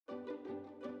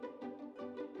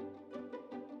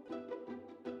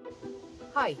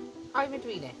Hi, I'm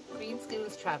Edwina, Green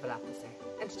School's Travel Officer,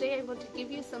 and today I want to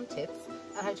give you some tips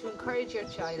on how to encourage your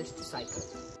child to cycle.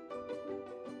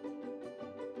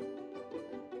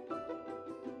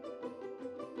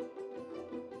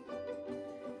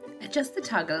 Adjust the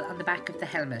toggle on the back of the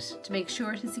helmet to make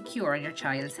sure it is secure on your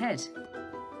child's head.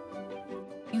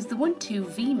 Use the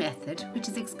 1-2-V method, which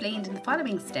is explained in the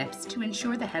following steps to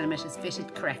ensure the helmet is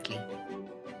fitted correctly.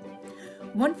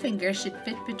 One finger should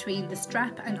fit between the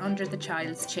strap and under the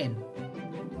child's chin.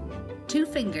 2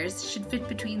 fingers should fit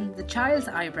between the child's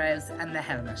eyebrows and the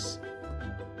helmet.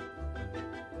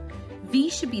 V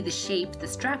should be the shape the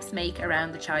straps make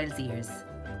around the child's ears.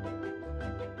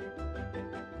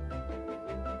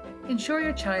 Ensure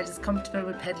your child is comfortable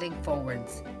with pedalling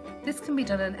forwards. This can be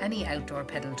done on any outdoor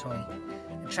pedal toy,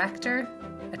 a tractor,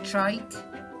 a trike,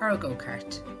 or a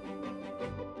go-kart.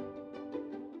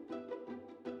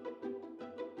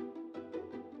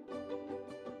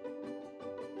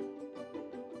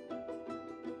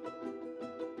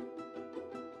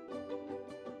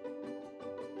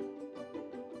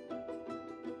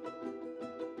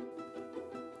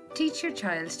 Teach your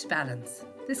child to balance.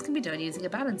 This can be done using a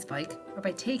balance bike or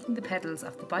by taking the pedals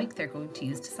off the bike they're going to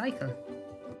use to cycle.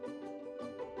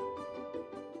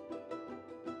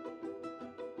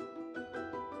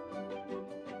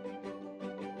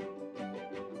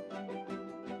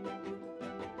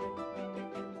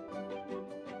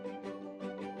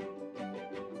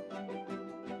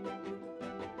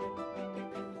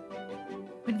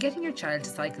 When getting your child to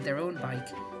cycle their own bike,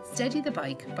 steady the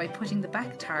bike by putting the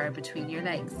back tire between your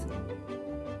legs.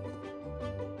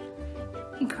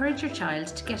 Encourage your child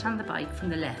to get on the bike from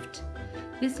the left.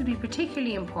 This will be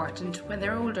particularly important when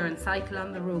they're older and cycle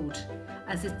on the road,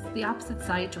 as it's the opposite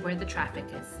side to where the traffic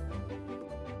is.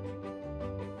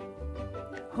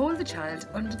 Hold the child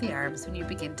under the arms when you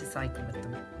begin to cycle with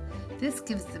them. This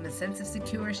gives them a sense of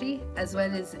security as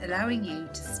well as allowing you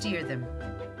to steer them.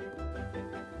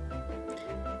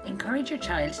 Encourage your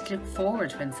child to look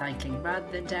forward when cycling rather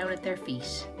than down at their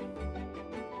feet.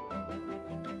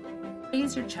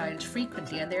 Praise your child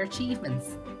frequently on their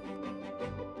achievements.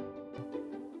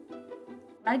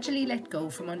 Gradually let go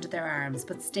from under their arms,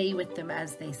 but stay with them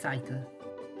as they cycle.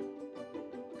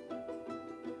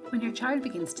 When your child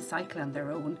begins to cycle on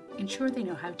their own, ensure they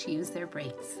know how to use their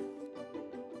brakes.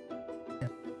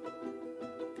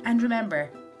 And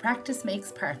remember, practice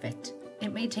makes perfect.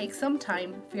 It may take some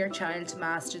time for your child to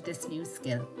master this new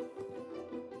skill.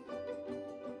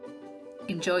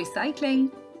 Enjoy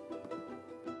cycling!